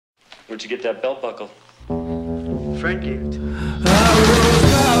Where'd you get that belt buckle? Friend gave it to me. I rose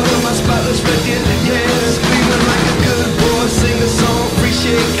proud of my spotless record, yeah, screaming like a good boy, sing a song, free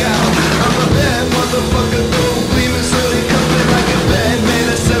shake out.